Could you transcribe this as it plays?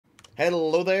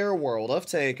Hello there, world of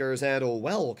tankers, and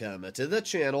welcome to the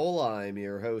channel. I'm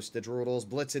your host, the Droodles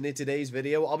Blitz, and in today's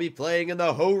video, I'll be playing in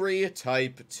the Hori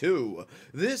Type 2.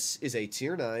 This is a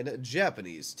Tier 9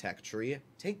 Japanese tech tree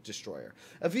tank destroyer,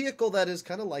 a vehicle that is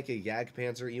kind of like a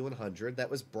Jagpanzer E100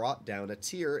 that was brought down a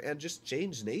tier and just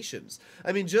changed nations.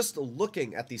 I mean, just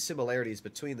looking at the similarities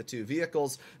between the two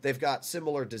vehicles, they've got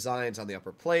similar designs on the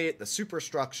upper plate, the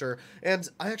superstructure, and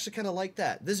I actually kind of like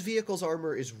that. This vehicle's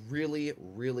armor is really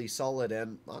solid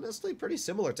and honestly pretty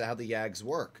similar to how the Yags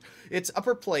work. Its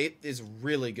upper plate is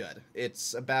really good.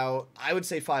 It's about, I would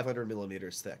say, 500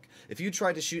 millimeters thick. If you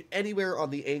try to shoot anywhere on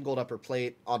the angled upper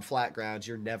plate on flat ground,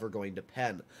 you're never going to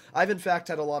pen. I've in fact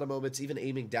had a lot of moments even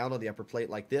aiming down on the upper plate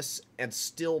like this and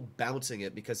still bouncing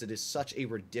it because it is such a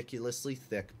ridiculously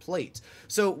thick plate.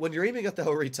 So when you're aiming at the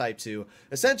Hori Type 2,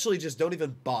 essentially just don't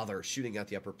even bother shooting at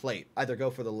the upper plate. Either go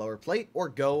for the lower plate or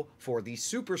go for the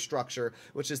superstructure,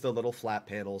 which is the little flat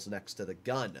panels next to the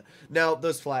gun. Now,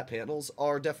 those flat panels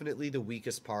are definitely the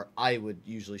weakest part I would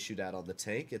usually shoot at on the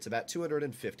tank. It's about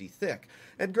 250 thick.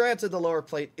 And granted, the lower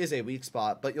plate is a weak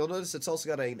spot, but you'll notice it's also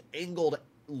got an angled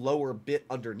lower bit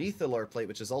underneath the lower plate,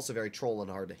 which is also very troll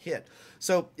and hard to hit.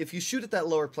 So if you shoot at that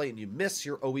lower plate and you miss,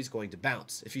 you're always going to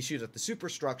bounce. If you shoot at the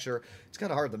superstructure, it's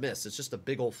kind of hard to miss. It's just a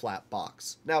big old flat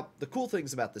box. Now, the cool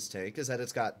things about this tank is that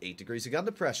it's got 8 degrees of gun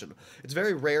depression. It's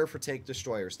very rare for tank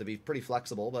destroyers to be pretty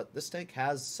flexible, but this tank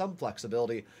has some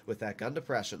flexibility with that gun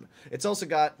depression. It's also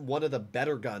got one of the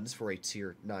better guns for a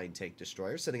tier 9 tank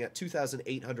destroyer, sitting at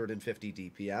 2,850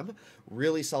 DPM.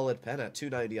 Really solid pen at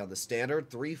 290 on the standard,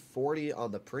 340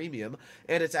 on the premium,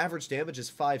 and its average damage is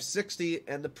 560,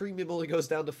 and the premium only goes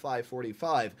down to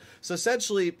 545. So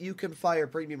essentially, you can fire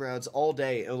premium rounds all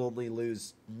day and only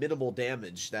lose minimal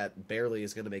damage that barely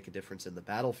is going to make a difference in the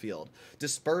battlefield.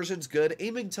 Dispersion's good.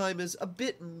 Aiming time is a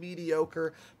bit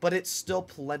mediocre, but it's still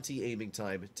plenty aiming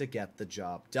time to get the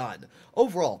job done.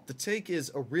 Overall, the tank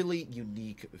is a really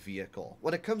unique vehicle.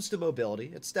 When it comes to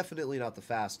mobility, it's definitely not the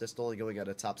fastest, only going at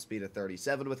a top speed of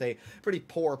 37 with a pretty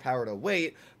poor power to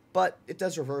weight, but it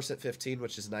does reverse at 15,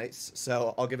 which is nice,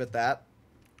 so I'll give it that.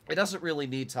 It doesn't really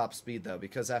need top speed, though,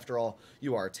 because after all,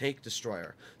 you are a tank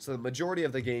destroyer. So the majority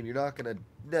of the game, you're not going to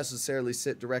necessarily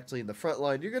sit directly in the front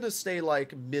line. You're going to stay,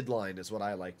 like, midline is what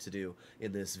I like to do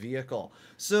in this vehicle.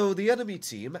 So the enemy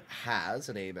team has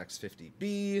an AMX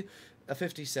 50B, a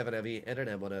 57 Heavy, and an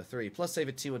M103, plus they have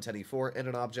a T110E4 and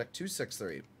an Object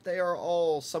 263. They are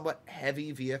all somewhat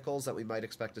heavy vehicles that we might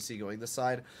expect to see going this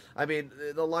side. I mean,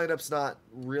 the lineup's not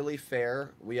really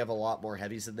fair. We have a lot more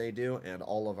heavies than they do, and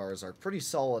all of ours are pretty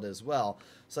solid as well.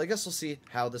 So I guess we'll see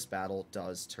how this battle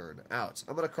does turn out.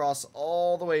 I'm going to cross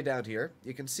all the way down here.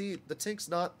 You can see the tank's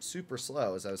not super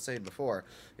slow, as I was saying before.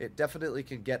 It definitely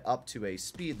can get up to a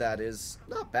speed that is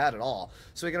not bad at all.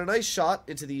 So we got a nice shot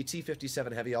into the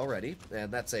T57 Heavy already,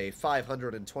 and that's a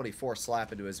 524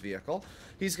 slap into his vehicle.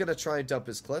 He's going to try and dump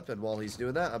his clip, and while he's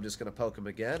doing that, I'm just going to poke him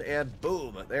again, and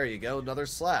boom, there you go, another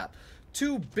slap.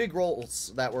 2 big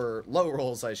rolls that were low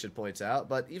rolls, I should point out,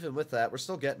 but even with that, we're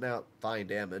still getting out fine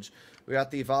damage. We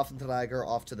got the Waffenträger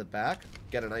off to the back,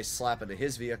 get a nice slap into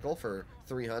his vehicle for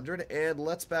 300, and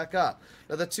let's back up.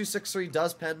 Now, the 263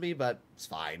 does pen me, but it's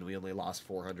fine. We only lost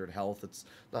 400 health. It's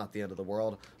not the end of the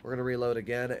world. We're going to reload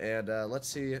again, and let's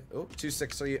see. Oh,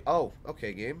 263. Oh,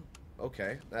 okay, game.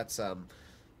 Okay, that's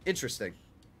interesting.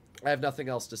 I have nothing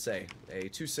else to say. A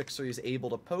 263 is able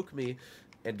to poke me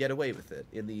and get away with it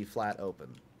in the flat open.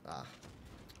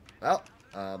 Well,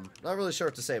 not really sure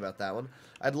what to say about that one.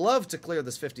 I'd love to clear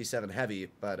this 57 Heavy,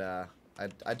 but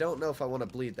I don't know if I want to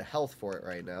bleed the health for it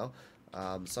right now.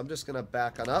 So I'm just going to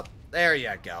back on up. There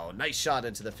you go. Nice shot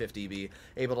into the 50B.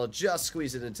 Able to just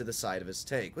squeeze it into the side of his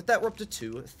tank. With that, we're up to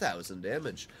 2,000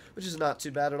 damage, which is not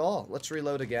too bad at all. Let's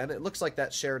reload again. It looks like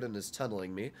that Sheridan is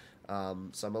tunneling me.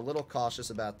 So I'm a little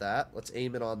cautious about that. Let's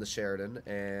aim it on the Sheridan,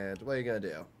 and what are you going to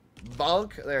do?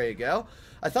 Bonk. There you go.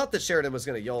 I thought that Sheridan was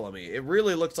going to YOLO me. It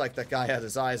really looked like that guy had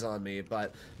his eyes on me,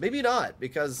 but maybe not,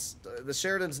 because the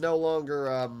Sheridan's no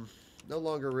longer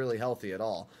really healthy at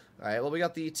all. Alright, well, we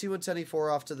got the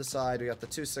T110E4 off to the side. We got the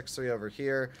 263 over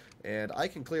here, and I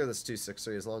can clear this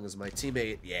 263 as long as my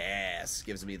teammate, yes,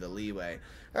 gives me the leeway.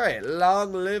 Alright,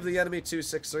 long live the enemy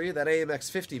 263. That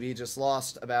AMX 50B just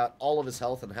lost about all of his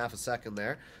health in half a second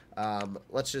there.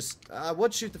 Let's just, I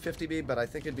would shoot the 50B, but I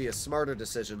think it'd be a smarter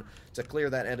decision to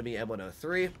clear that enemy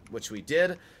M103, which we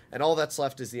did. And all that's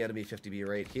left is the enemy 50B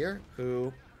right here,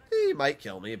 who, he might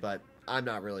kill me, but I'm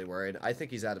not really worried. I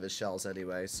think he's out of his shells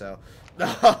anyway, so...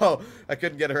 No! I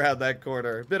couldn't get around that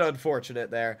corner. Bit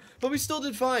unfortunate there. But we still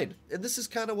did fine. And this is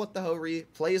kind of what the Hori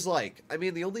plays like. I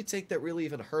mean, the only tank that really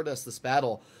even hurt us this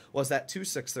battle was that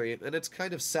 263, and it's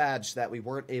kind of sad that we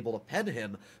weren't able to pen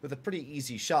him with a pretty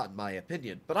easy shot in my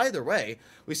opinion. But either way,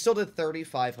 we still did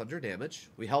 3,500 damage,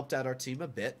 we helped out our team a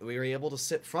bit, and we were able to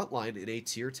sit frontline in a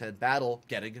tier 10 battle,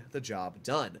 getting the job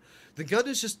done. The gun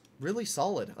is just really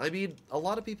solid. I mean, a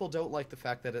lot of people don't like the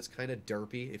fact that it's kind of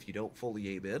derpy if you don't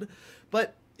fully aim in,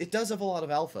 but it does have a lot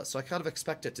of alpha, so I kind of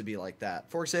expect it to be like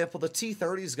that. For example, the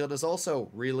T-30's gun is also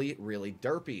really, really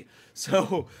derpy,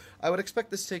 so I would expect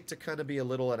this take to kind of be a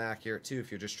little inaccurate too if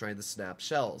you're just trying to snap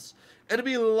shells.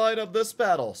 Enemy line up this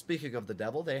battle. Speaking of the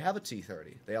devil, they have a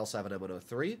T-30. They also have an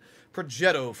M103,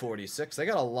 Progetto 46. They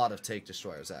got a lot of take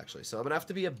destroyers actually, so I'm gonna have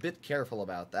to be a bit careful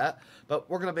about that. But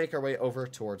we're gonna make our way over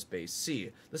towards base C.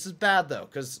 This is bad though,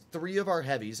 because 3 of our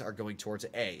heavies are going towards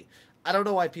A. I don't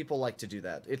know why people like to do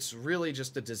that. It's really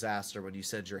just a disaster when you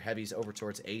send your heavies over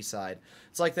towards A side.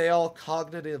 It's like they all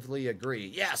cognitively agree.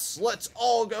 Yes, let's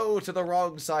all go to the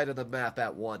wrong side of the map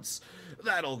at once.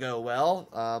 That'll go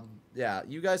well. Yeah,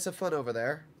 you guys have fun over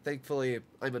there. Thankfully,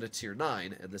 I'm in a tier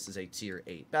 9, and this is a tier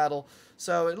 8 battle.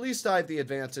 So at least I have the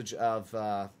advantage of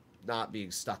not being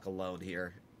stuck alone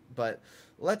here. But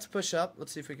let's push up.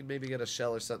 Let's see if we can maybe get a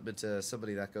shell or something into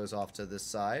somebody that goes off to this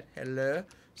side. Hello?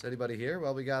 Is anybody here?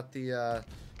 Well, we got the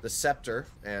scepter,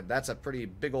 and that's a pretty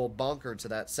big old bonker to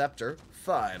that scepter.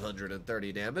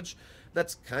 530 damage.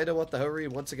 That's kind of what the Hori,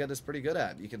 once again, is pretty good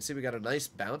at. You can see we got a nice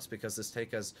bounce because this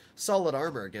tank has solid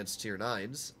armor against tier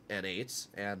 9s and 8s.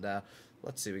 And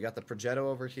let's see, we got the Progetto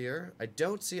over here. I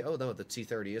don't see... Oh, no, the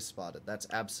T-30 is spotted. That's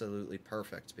absolutely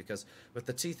perfect because with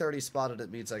the T-30 spotted,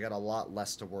 it means I got a lot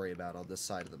less to worry about on this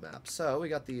side of the map. So we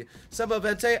got the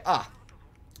Semovente.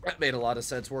 That made a lot of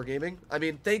sense, Wargaming. I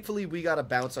mean, thankfully, we got to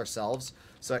bounce ourselves,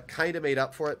 so it kind of made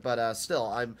up for it, but still,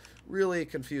 I'm really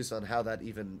confused on how that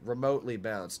even remotely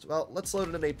bounced. Well, let's load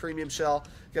it in a premium shell,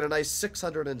 get a nice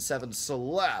 607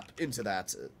 slap into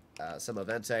that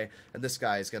Semovente, and this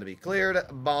guy is going to be cleared.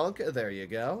 Bonk, there you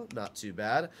go. Not too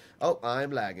bad. Oh, I'm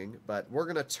lagging, but we're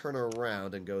going to turn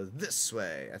around and go this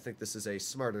way. I think this is a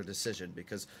smarter decision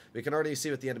because we can already see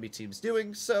what the enemy team's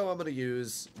doing, so I'm going to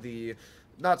use the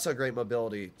not so great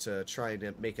mobility to try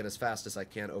and make it as fast as I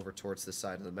can over towards this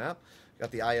side of the map. Got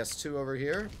the IS-2 over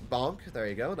here. Bonk. There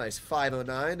you go. Nice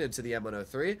 509 into the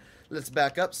M103. Let's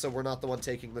back up so we're not the one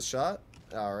taking the shot.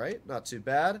 Alright, not too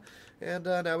bad. And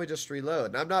now we just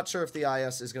reload. Now, I'm not sure if the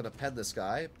IS is going to pen this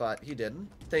guy, but he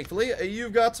didn't. Thankfully,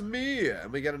 you've got me.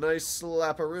 And we get a nice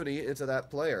slap-a-rooney into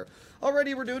that player.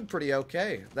 Already, we're doing pretty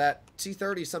okay. That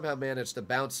T-30 somehow managed to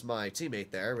bounce my teammate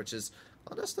there, which is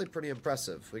honestly pretty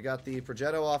impressive. We got the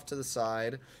Progetto off to the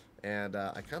side, and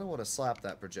I kind of want to slap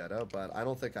that Progetto, but I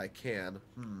don't think I can.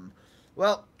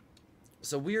 Well,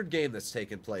 it's a weird game that's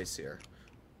taken place here.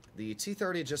 The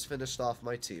T-30 just finished off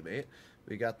my teammate.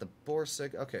 We got the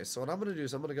Borsig. Okay, so what I'm going to do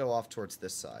is I'm going to go off towards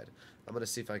this side. I'm going to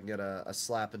see if I can get a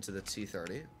slap into the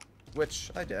T-30.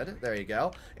 Which I did. There you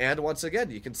go. And once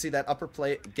again, you can see that upper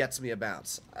plate gets me a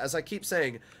bounce. As I keep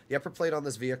saying, the upper plate on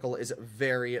this vehicle is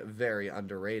very, very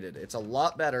underrated. It's a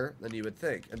lot better than you would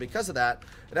think. And because of that,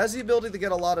 it has the ability to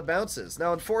get a lot of bounces.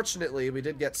 Now, unfortunately, we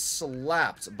did get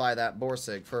slapped by that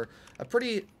Borsig for a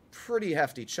pretty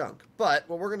hefty chunk. But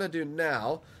what we're going to do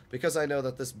now, because I know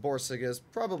that this Borsig is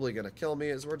probably going to kill me,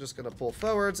 is we're just going to pull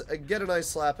forwards and get a nice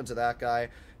slap into that guy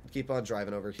and keep on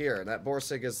driving over here. And that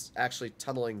Borsig is actually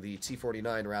tunneling the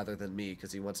T-49 rather than me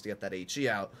because he wants to get that HE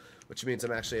out, which means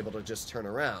I'm actually able to just turn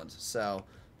around. So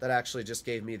that actually just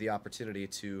gave me the opportunity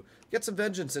to get some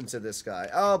vengeance into this guy.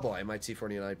 Oh boy, my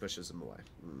T-49 pushes him away.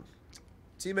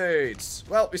 Teammates!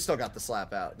 Well, we still got the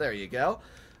slap out. There you go.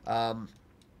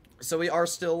 So we are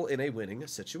still in a winning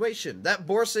situation. That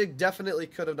Borsig definitely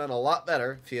could have done a lot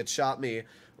better if he had shot me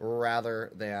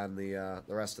rather than the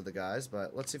rest of the guys.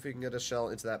 But let's see if we can get a shell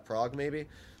into that Prague, maybe.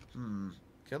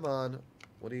 Come on.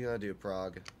 What are you going to do,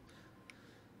 Prague?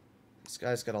 This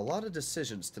guy's got a lot of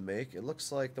decisions to make. It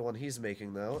looks like the one he's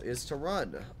making, though, is to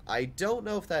run. I don't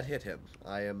know if that hit him.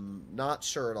 I am not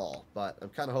sure at all, but I'm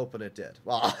kind of hoping it did.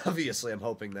 Well, obviously, I'm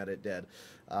hoping that it did.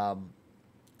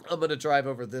 I'm going to drive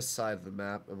over this side of the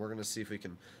map, and we're going to see if we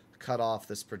can cut off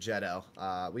this Progetto.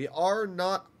 We are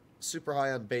not super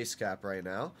high on base cap right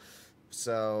now,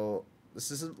 so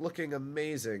this isn't looking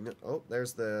amazing. Oh,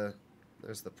 there's the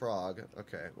Prague.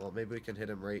 Okay, well, maybe we can hit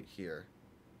him right here.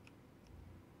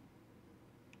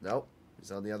 Nope,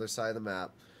 he's on the other side of the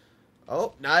map.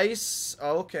 Oh, nice.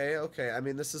 Okay, okay. I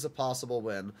mean, this is a possible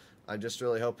win. I'm just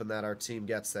really hoping that our team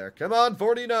gets there. Come on,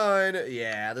 49.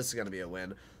 Yeah, this is going to be a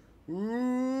win.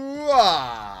 Ooh,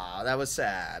 that was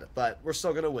sad, but we're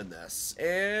still going to win this.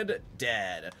 And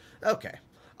dead. Okay.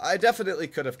 I definitely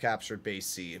could have captured base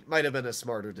C. Might have been a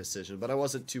smarter decision, but I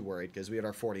wasn't too worried because we had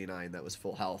our 49 that was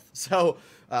full health. So,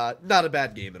 not a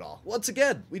bad game at all. Once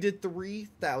again, we did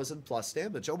 3,000 plus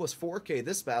damage, almost 4k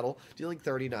this battle, dealing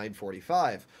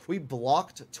 3945. We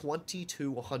blocked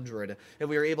 2200, and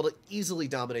we were able to easily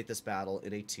dominate this battle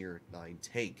in a tier 9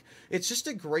 tank. It's just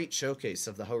a great showcase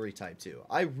of the Hori Type 2.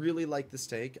 I really like this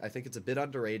tank. I think it's a bit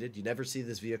underrated. You never see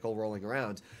this vehicle rolling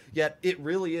around, yet it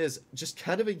really is just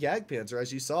kind of a Jagpanzer,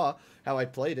 as you saw how I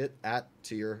played it at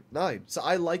tier 9. So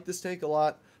I like this tank a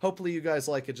lot. Hopefully you guys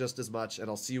like it just as much, and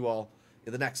I'll see you all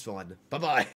in the next one. Bye-bye.